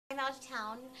out of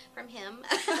town from him.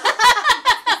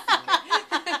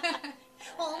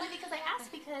 Well, only because I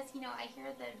asked because, you know, I hear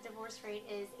the divorce rate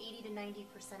is 80 to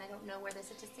 90%. I don't know where the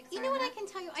statistics are. You know what I can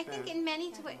tell you? I think in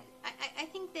many, I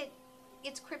think that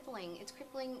it's crippling. It's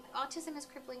crippling. Autism is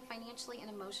crippling financially and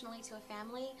emotionally to a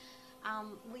family.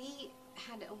 We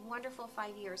had a wonderful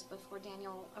 5 years before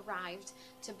Daniel arrived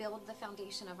to build the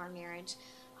foundation of our marriage.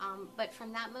 But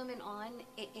from that moment on,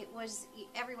 it was,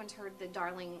 everyone's heard the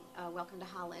darling Welcome to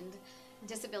Holland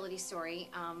disability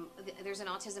story. There's an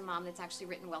autism mom that's actually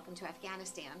written Welcome to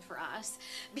Afghanistan for us,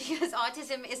 because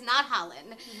autism is not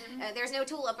Holland. There's no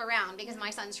tulip around because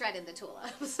my son shredded the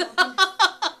tulip. So.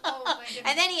 Oh my goodness.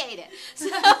 And then he ate it. So.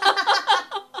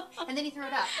 And then he threw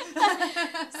it up.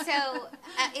 So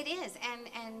it is,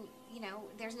 and you know,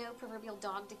 there's no proverbial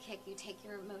dog to kick. You take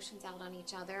your emotions out on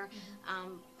each other.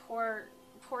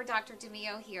 Poor Dr.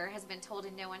 Demio here has been told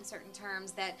in no uncertain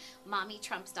terms that mommy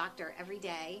trumps doctor every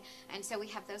day. And so we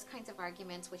have those kinds of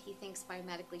arguments, what he thinks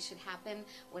biomedically should happen,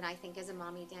 what I think as a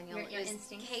mommy Daniel is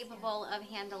capable of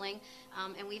handling.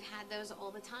 And we've had those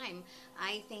all the time.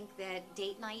 I think that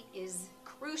date night is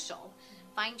crucial.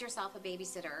 Find yourself a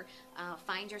babysitter,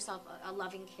 find yourself a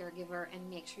loving caregiver, and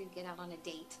make sure you get out on a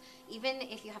date. Even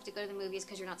if you have to go to the movies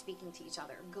because you're not speaking to each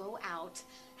other, go out,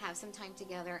 have some time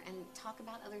together, and talk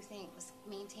about other things.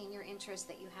 Maintain your interests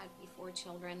that you had before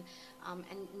children,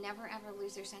 and never ever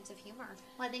lose your sense of humor.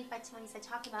 Well, I think back to when you said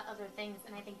talk about other things,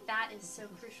 and I think that is so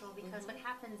crucial, because what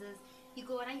happens is you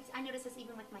go, and I notice this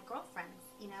even with my girlfriends,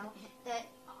 you know, that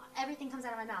everything comes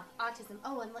out of my mouth. Autism.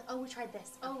 Oh, and oh, we tried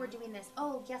this. Oh, we're doing this.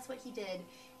 Oh, guess what he did?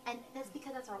 And that's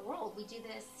because that's our world. We do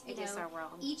this, you know, our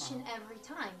world. Each and every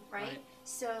time, right?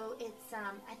 So it's,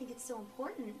 I think it's so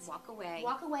important. Walk away.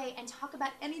 Walk away and talk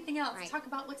about anything else. Talk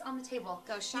about what's on the table.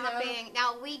 Go shopping. You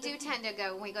know? Now, we do tend to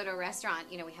go, when we go to a restaurant,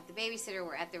 you know, we have the babysitter,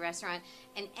 we're at the restaurant,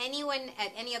 and anyone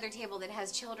at any other table that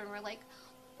has children, we're like,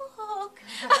 look.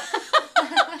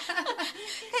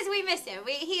 Because we miss him.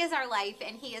 He is our life,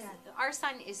 and he is, our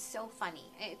son is so funny.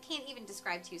 I can't even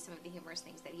describe to you some of the humorous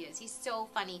things that he is. He's so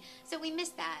funny. So we miss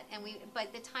that, and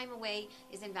but the time away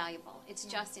is invaluable. It's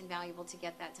just invaluable to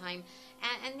get that time.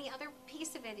 And the other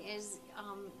piece of it is,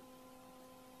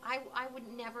 I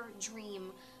would never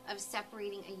dream of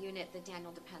separating a unit that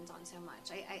Daniel depends on so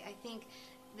much. I think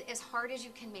as hard as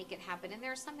you can make it happen, and there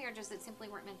are some marriages that simply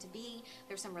weren't meant to be,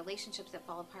 there's some relationships that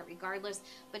fall apart regardless,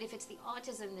 but if it's the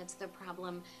autism that's the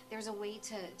problem, there's a way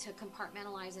to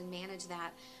compartmentalize and manage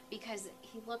that, because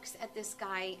he looks at this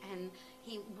guy and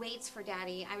he waits for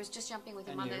daddy. I was just jumping with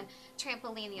him on the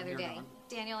trampoline the other day.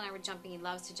 Daniel and I were jumping. He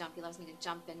loves to jump. He loves me to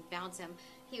jump and bounce him.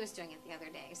 He was doing it the other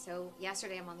day. So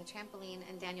yesterday I'm on the trampoline,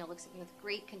 and Daniel looks at me with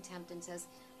great contempt and says,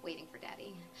 waiting for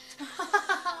daddy.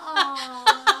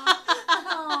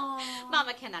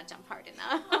 Mama cannot jump hard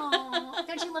enough.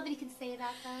 Don't you love that he can say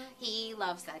that, though? He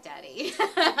loves that daddy.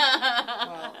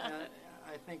 Well,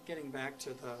 I think getting back to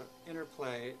the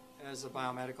interplay, as a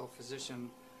biomedical physician,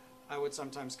 I would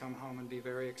sometimes come home and be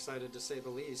very excited, to say the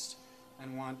least,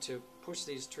 and want to push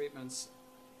these treatments,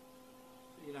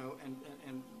 you know,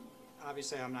 and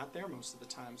obviously I'm not there most of the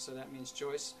time, so that means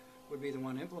Joyce would be the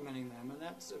one implementing them, and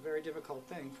that's a very difficult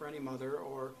thing for any mother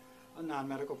or a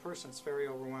non-medical person. It's very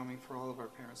overwhelming for all of our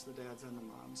parents, the dads and the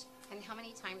moms. And how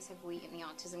many times have we in the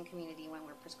autism community, when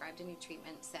we're prescribed a new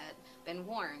treatment, been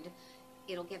warned,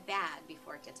 it'll get bad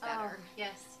before it gets better? Oh,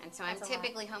 yes. And so I'm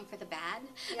typically home for the bad.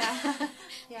 Yeah. There's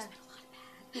been a lot of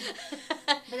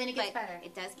bad. But then it gets better.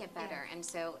 It does get better. And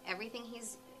so everything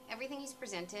he's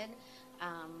presented,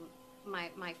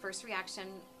 my first reaction,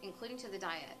 including to the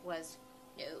diet, was,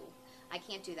 no, I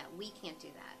can't do that. We can't do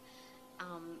that.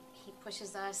 He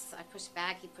pushes us, I push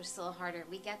back, he pushes a little harder.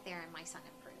 We get there and my son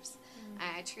improves.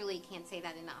 I truly can't say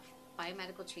that enough.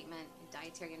 Biomedical treatment,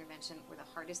 dietary intervention were the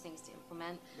hardest things to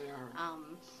implement. They are.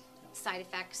 Side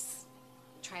effects,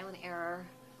 trial and error,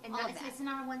 and all it's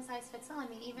not a one-size-fits-all. I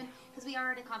mean, even because we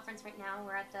are at a conference right now,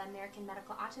 we're at the American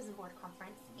Medical Autism Board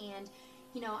conference, and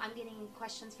you know, I'm getting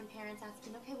questions from parents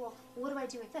asking, okay, well, what do I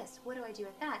do with this? What do I do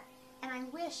with that? And I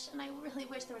wish, and I really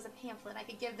wish there was a pamphlet I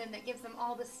could give them that gives them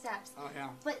all the steps. Oh, yeah.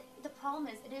 But the problem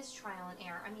is, it is trial and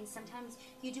error. I mean, sometimes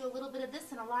you do a little bit of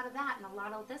this and a lot of that and a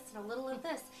lot of this and a little of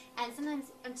this. And sometimes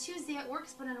on Tuesday it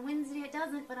works, but on Wednesday it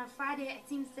doesn't, but on Friday it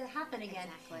seems to happen again.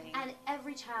 Exactly. And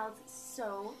every child's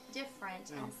so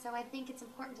different. Yeah. And so I think it's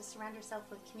important to surround yourself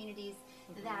with communities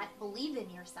that believe in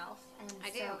yourself. And I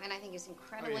do, and I think it's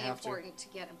incredibly important to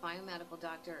get a biomedical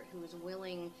doctor who is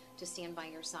willing to stand by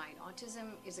your side.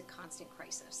 Autism is a constant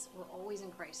crisis. We're always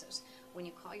in crisis. When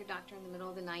you call your doctor in the middle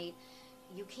of the night,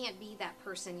 you can't be that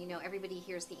person. You know, everybody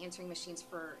hears the answering machines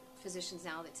for physicians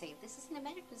now that say, if this isn't an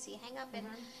emergency, hang up and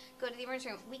go to the emergency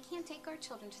room. We can't take our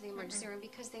children to the emergency room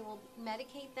because they will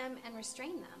medicate them and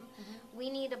restrain them. We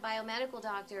need a biomedical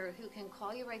doctor who can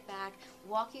call you right back,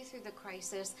 walk you through the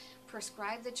crisis,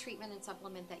 prescribe the treatment and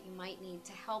supplement that you might need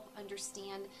to help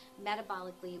understand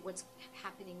metabolically what's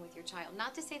happening with your child.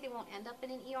 Not to say they won't end up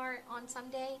in an ER on some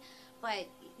day, but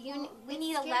we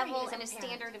need a level and a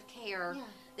standard of care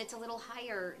that's a little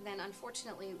higher than,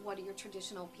 unfortunately, what your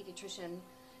traditional pediatrician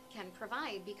can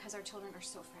provide, because our children are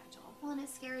so fragile. Well, and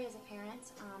it's scary as a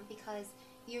parent because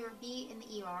you'll be in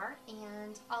the ER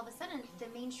and all of a sudden the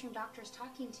mainstream doctor is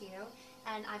talking to you,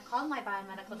 and I've called my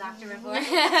biomedical doctor before on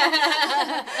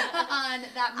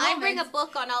that moment. I bring a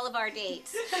book on all of our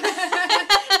dates.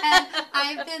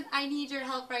 And I need your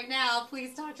help right now.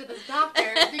 Please talk to this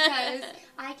doctor, because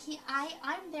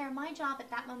I'm there. My job at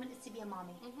that moment is to be a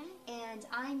mommy. And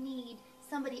I need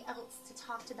somebody else to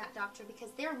talk to that doctor,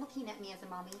 because they're looking at me as a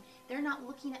mommy. They're not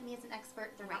looking at me as an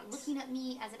expert. They're not looking at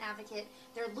me as an advocate.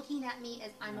 They're looking at me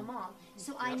as I'm a mom.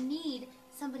 So I need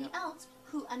somebody else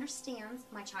who understands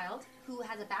my child, who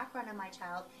has a background on my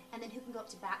child, and then who can go up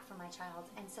to bat for my child.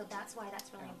 And so that's why that's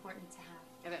really important to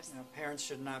have. It is. Parents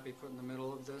should not be put in the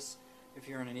middle of this. If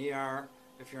you're in an ER,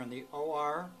 if you're in the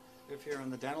OR, if you're in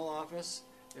the dental office,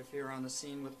 if you're on the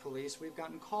scene with police, we've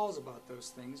gotten calls about those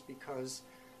things because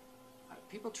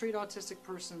people treat autistic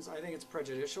persons, I think it's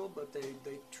prejudicial, but they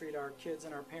treat our kids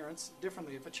and our parents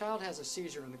differently. If a child has a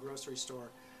seizure in the grocery store,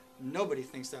 nobody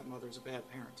thinks that mother's a bad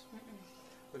parent.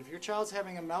 But if your child's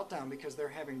having a meltdown because they're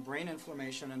having brain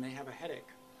inflammation and they have a headache,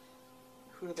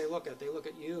 who do they look at? They look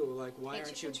at you like, why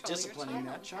aren't you disciplining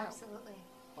that child? Absolutely.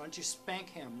 Why don't you spank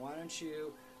him? Why don't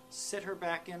you sit her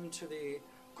back into the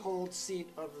cold seat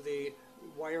of the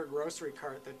wire grocery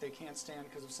cart that they can't stand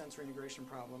because of sensory integration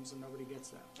problems, and nobody gets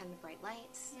that. And the bright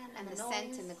lights, and the noise,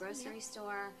 scent in the grocery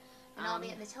store. And all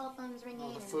the telephones ringing.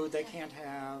 All the food they can't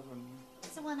have. And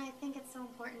so, and I think it's so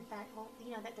important that,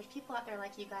 that there's people out there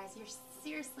like you guys. You're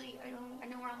seriously, I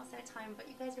know we're almost out of time, but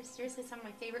you guys are seriously some of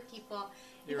my favorite people.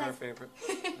 You're our favorite.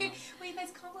 Well, you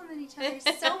guys compliment each other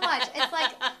so much. It's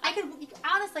like,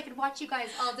 honestly, I could watch you guys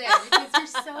all day, because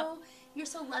you're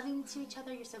so loving to each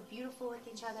other. You're so beautiful with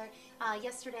each other.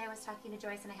 Yesterday I was talking to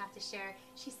Joyce, and I have to share.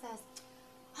 She says,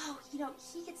 oh, he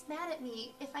gets mad at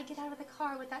me if I get out of the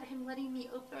car without him letting you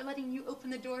open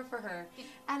the door for her.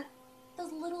 And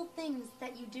those little things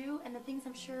that you do, and the things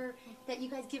I'm sure that you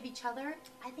guys give each other,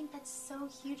 I think that's so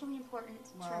hugely important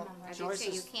to remember. I do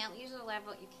too. You can't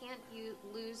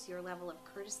lose your level of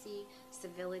courtesy,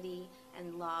 civility,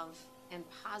 and love and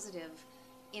positive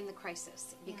in the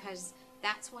crisis, because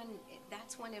that's when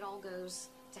it all goes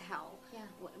to hell.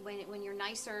 When you're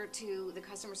nicer to the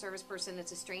customer service person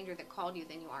that's a stranger that called you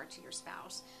than you are to your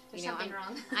spouse. There's something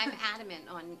wrong. I'm adamant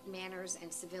on manners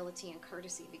and civility and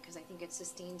courtesy, because I think it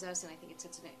sustains us, and I think it's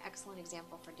such an excellent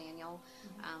example for Daniel.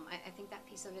 I think that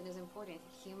piece of it is important.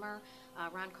 Humor.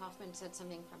 Ron Kaufman said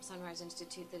something from Sunrise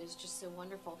Institute that is just so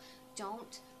wonderful.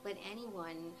 Don't let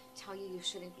anyone tell you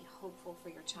shouldn't be hopeful for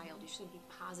your child. You should be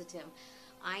positive.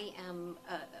 I am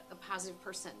a positive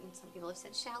person. Some people have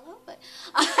said shallow, but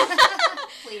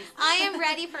Please. I am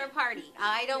ready for a party.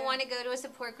 I don't want to go to a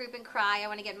support group and cry. I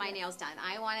want to get my nails done.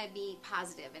 I want to be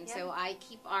positive, and so I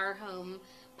keep our home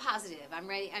positive. I'm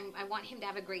ready. I want him to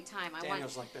have a great time.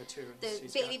 Daniel's like that too. The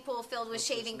baby pool filled with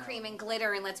shaving cream and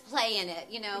glitter, and let's play in it.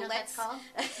 You know what that's called?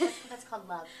 That's called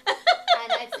love.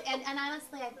 And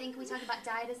honestly, I think we talk about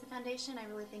diet as the foundation. I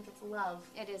really think it's love.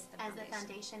 It is the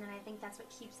foundation, and I think that's what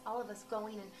keeps all of us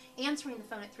going, and answering the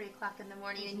phone at 3 o'clock in the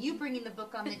morning, and you bringing the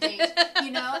book on the date,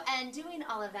 and doing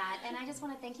all of that. And I just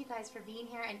want to thank you guys for being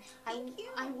here. And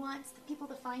I want the people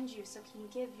to find you. So can you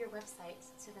give your website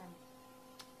to them?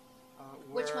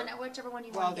 Whichever one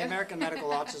you want. Well, the American Medical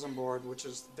Autism Board, which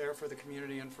is there for the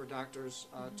community and for doctors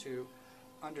to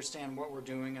understand what we're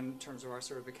doing in terms of our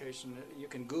certification. You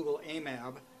can Google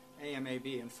AMAB,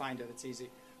 AMAB, and find it. It's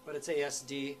easy. But it's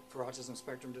ASD for Autism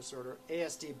Spectrum Disorder.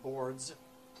 ASDboards,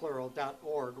 plural,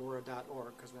 .org. We're a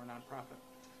 .org because we're a nonprofit.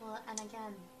 Well, and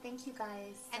again, thank you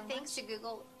guys so And thanks to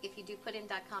Google, if you do put in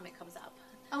 .com, it comes up.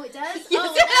 Oh, it does?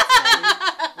 Yes.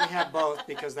 We have both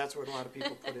because that's what a lot of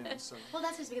people put in. So. Well,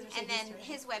 that's just because we're so And then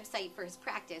his website for his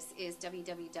practice is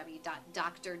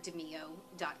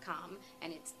www.drdemio.com,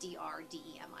 and it's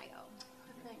DRDEMIO.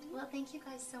 Perfect. Well, thank you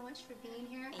guys so much for being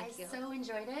here. Thank you. So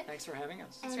enjoyed it. Thanks for having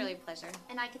us. It's really a pleasure.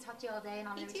 And I could talk to you all day, and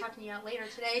I'm going to be talking to you later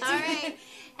today, too. All right.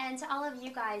 And to all of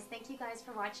you guys, thank you guys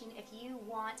for watching. If you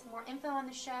want more info on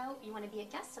the show, you want to be a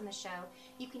guest on the show,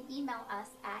 you can email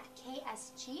us at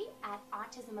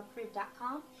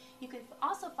ksg@autismapproved.com. You can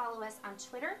also follow us on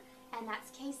Twitter and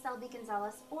that's K. Selby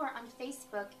Gonzalez, or on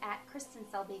Facebook at Kristin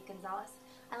Selby Gonzalez.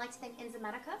 I'd like to thank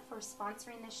Inspirational for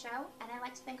sponsoring this show, and I'd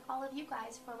like to thank all of you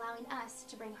guys for allowing us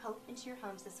to bring hope into your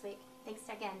homes this week. Thanks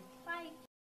again. Bye.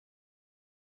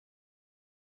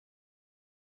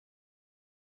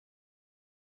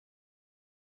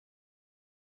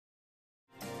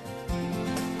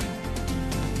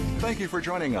 Thank you for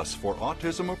joining us for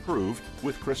Autism Approved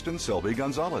with Kristin Selby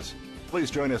Gonzalez. Please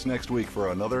join us next week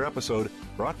for another episode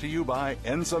brought to you by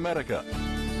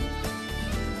Enzymedica.